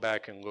didn't go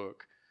back and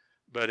look,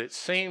 but it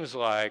seems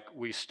like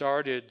we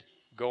started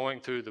going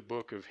through the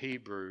book of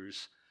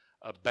Hebrews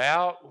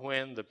about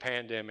when the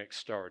pandemic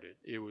started.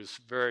 It was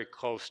very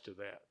close to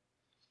that.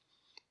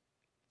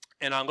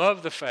 And I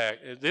love the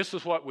fact, this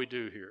is what we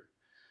do here.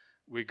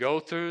 We go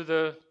through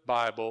the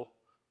Bible,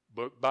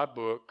 book by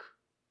book,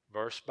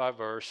 verse by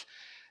verse.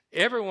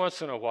 Every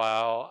once in a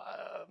while,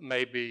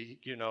 maybe,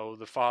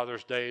 the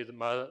Father's Day,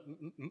 the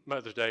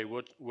Mother's Day,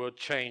 we'll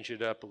change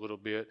it up a little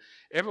bit.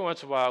 Every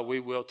once in a while, we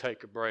will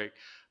take a break.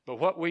 But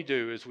what we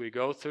do is we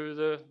go through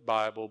the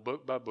Bible,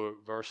 book by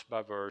book, verse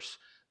by verse.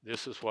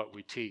 This is what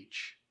we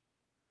teach.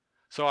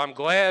 So I'm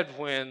glad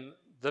when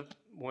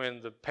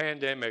the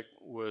pandemic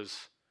was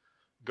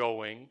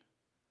going,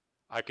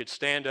 I could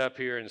stand up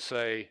here and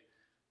say,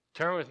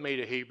 turn with me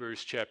to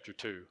Hebrews chapter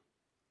 2.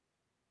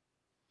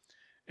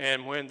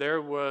 And when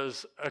there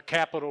was a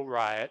Capitol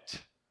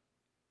riot,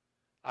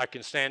 I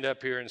can stand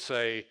up here and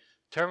say,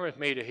 turn with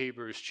me to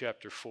Hebrews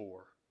chapter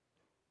 4.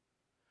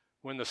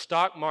 When the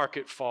stock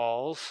market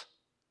falls,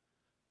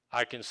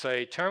 I can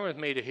say, turn with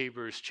me to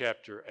Hebrews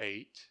chapter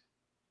 8.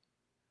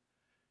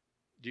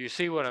 Do you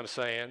see what I'm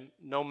saying?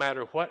 No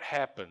matter what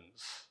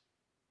happens,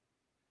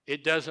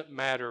 it doesn't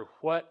matter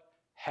what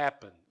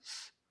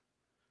happens.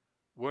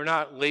 We're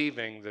not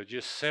leaving the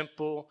just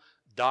simple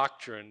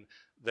doctrine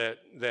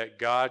that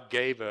God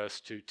gave us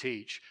to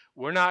teach.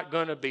 We're not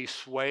going to be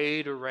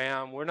swayed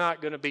around. We're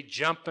not going to be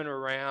jumping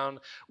around.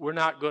 We're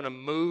not going to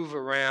move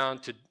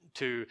around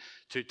to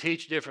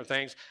teach different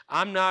things,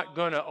 I'm not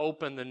going to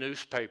open the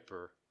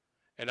newspaper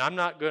and I'm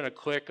not going to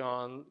click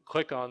on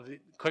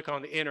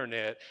the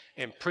internet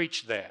and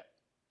preach that.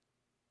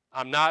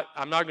 I'm not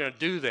going to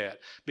do that,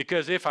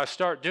 because if I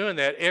start doing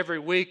that, every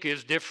week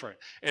is different,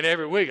 and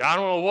every week I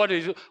don't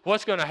know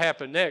what's going to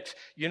happen next.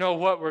 You know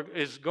what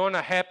is going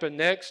to happen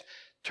next?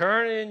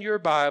 Turn in your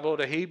Bible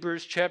to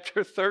Hebrews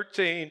chapter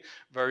 13,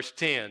 verse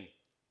 10.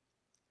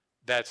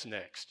 That's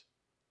next.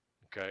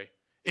 Okay?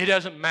 It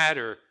doesn't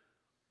matter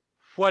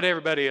what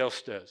everybody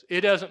else does.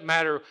 It doesn't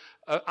matter.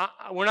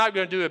 We're not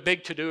going to do a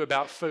big to-do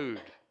about food.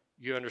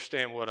 You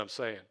understand what I'm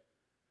saying?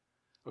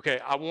 Okay,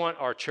 I want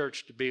our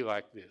church to be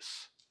like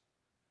this.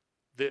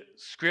 The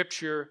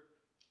Scripture,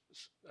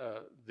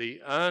 the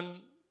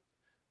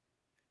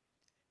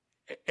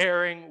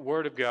unerring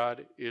Word of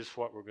God is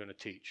what we're going to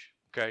teach.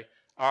 Okay?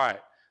 All right,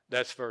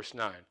 that's verse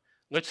 9.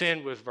 Let's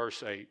end with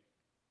verse 8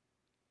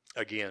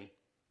 again.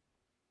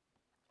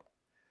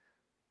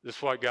 This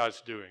is what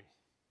God's doing.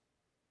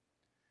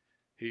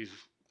 He's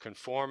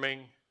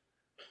conforming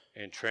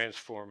and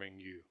transforming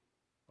you.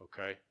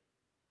 Okay?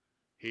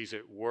 He's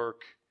at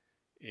work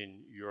in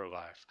your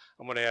life.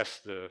 I'm going to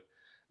ask the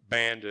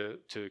band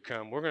to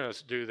come. We're going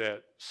to do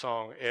that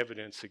song,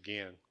 Evidence,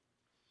 again.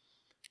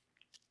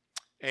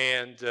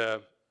 And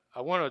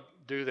I want to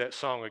do that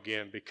song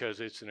again because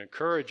it's an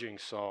encouraging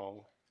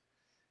song,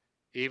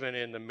 even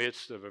in the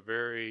midst of a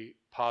very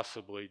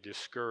possibly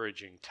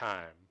discouraging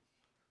time.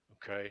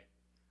 Okay?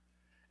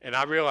 And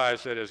I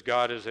realize that as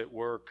God is at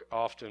work,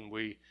 often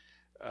we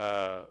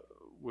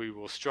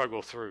will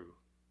struggle through.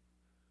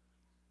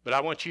 But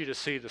I want you to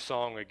see the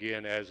song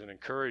again as an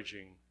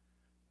encouraging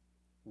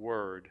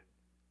word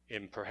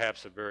in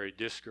perhaps a very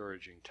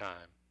discouraging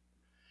time.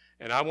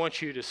 And I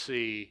want you to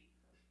see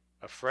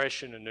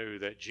afresh and anew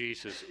that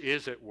Jesus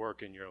is at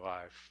work in your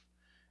life,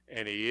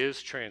 and He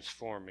is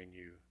transforming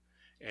you,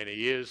 and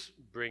He is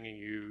bringing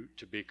you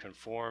to be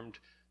conformed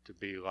to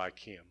be like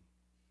Him.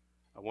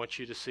 I want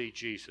you to see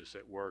Jesus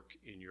at work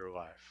in your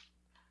life.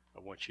 I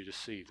want you to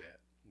see that,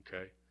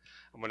 okay?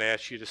 I'm going to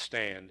ask you to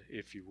stand,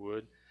 if you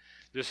would.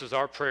 This is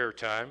our prayer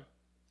time,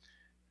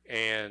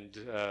 and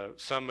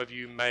some of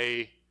you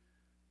may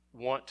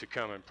want to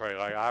come and pray.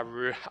 Like I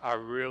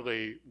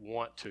really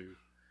want to.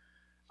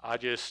 I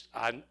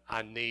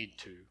need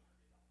to.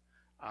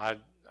 I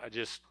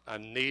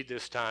need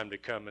this time to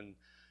come and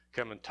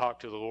talk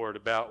to the Lord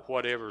about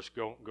whatever's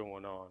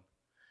going on.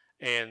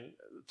 And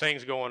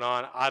things going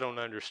on, I don't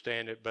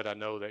understand it, but I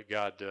know that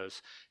God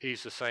does.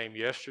 He's the same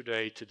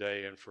yesterday,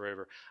 today, and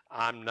forever.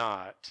 I'm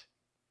not,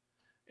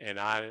 and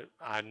I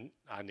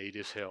need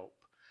His help.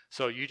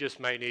 So you just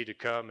may need to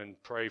come and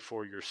pray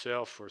for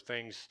yourself for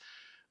things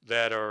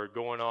that are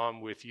going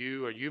on with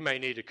you, or you may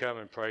need to come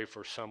and pray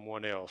for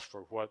someone else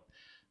for what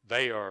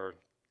they are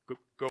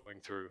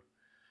going through.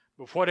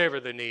 But whatever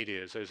the need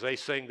is, as they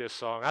sing this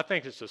song, I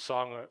think it's a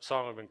song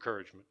of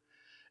encouragement.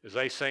 As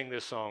they sing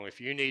this song, if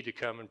you need to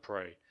come and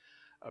pray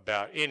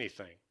about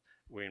anything,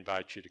 we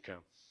invite you to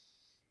come.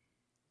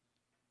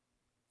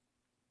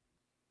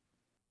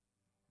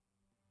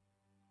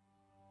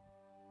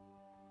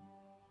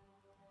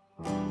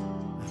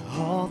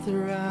 All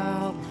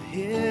throughout my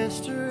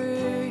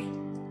history,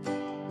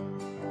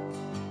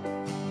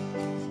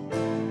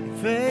 your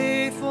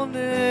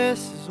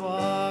faithfulness has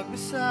walked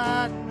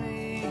beside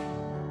me.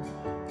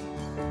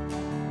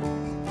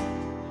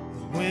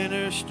 The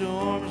winter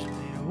storms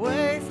made a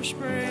way for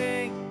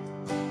spring.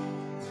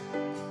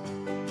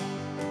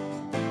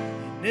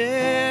 In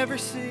every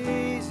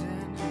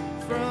season,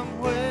 from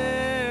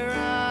where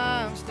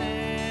I'm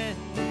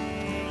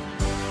standing,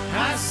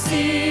 I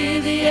see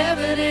the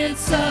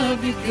evidence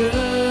of your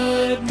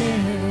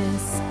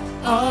goodness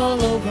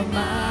all over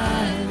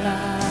my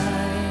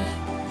life,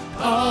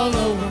 all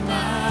over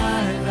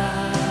my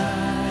life.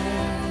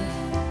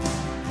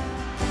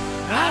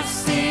 I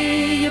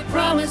see your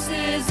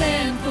promises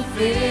and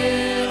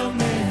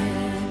fulfillment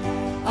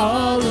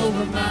all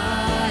over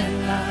my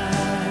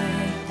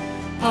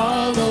life,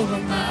 all over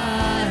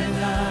my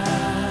life.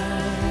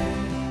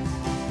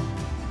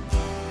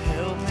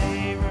 help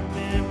me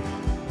remember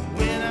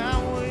when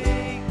I'm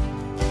weak.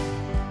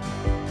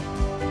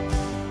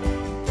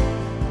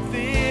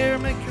 Fear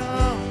may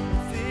come,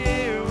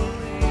 fear will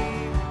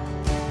leave.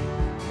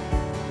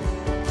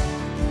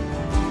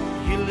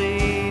 You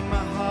lead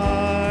my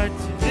heart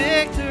to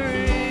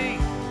victory.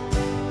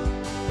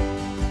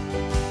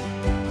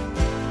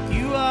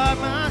 You are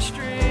my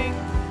strength,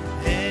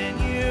 and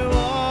you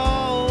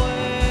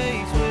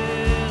always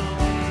will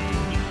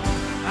be.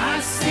 I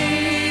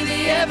see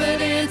the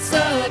evidence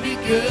of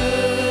your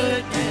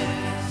goodness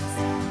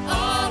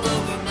all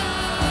over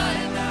my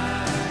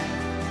life,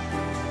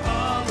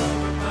 All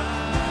over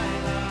my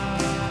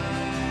life,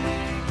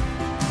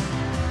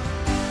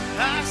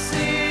 I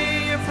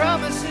see your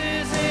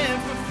promises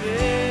and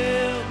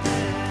fulfillment.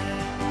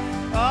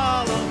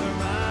 All over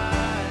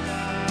my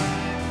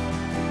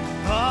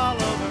life, all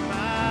over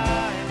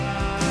my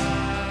life.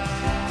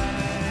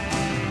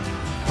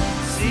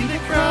 See the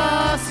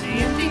cross, the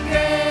empty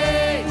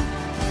grave,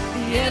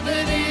 the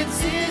evidence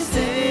is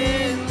there.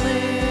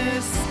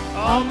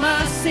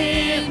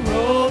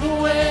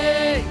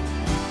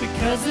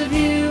 Because of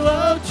you,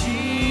 oh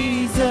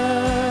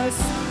Jesus.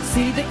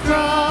 See the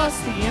cross,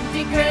 the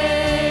empty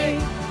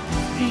grave,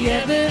 the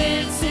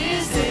evidence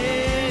is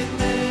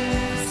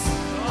endless.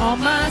 All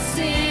my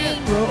sin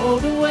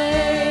rolled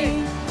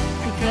away.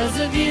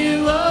 Because of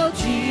you, oh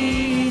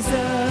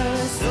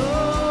Jesus.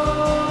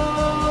 Oh,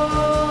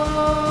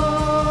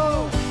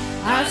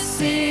 I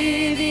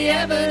see the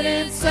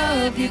evidence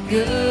of your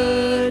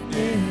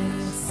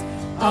goodness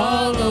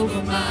all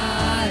over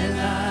my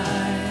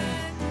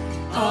life,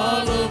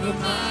 all over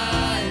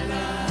my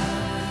life.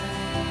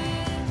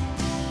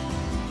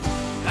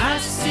 I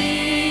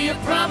see your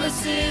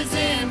promises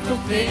in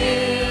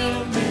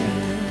fulfillment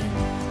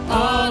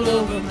all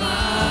over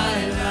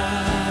my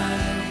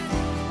life,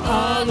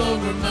 all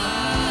over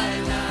my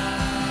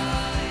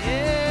life.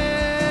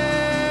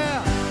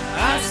 Yeah,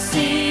 I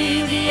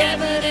see the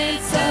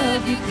evidence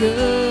of your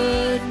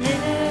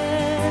goodness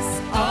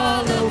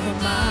all over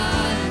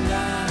my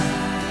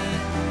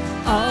life,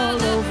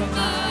 all over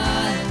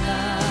my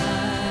life.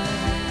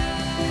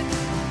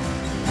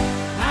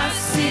 I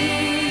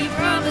see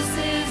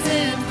promises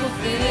in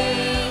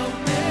fulfillment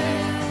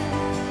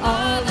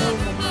all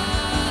over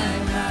my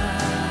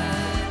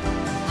life,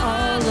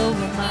 all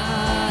over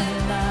my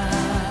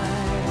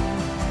life.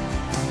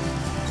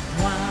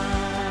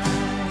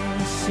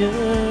 Why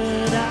should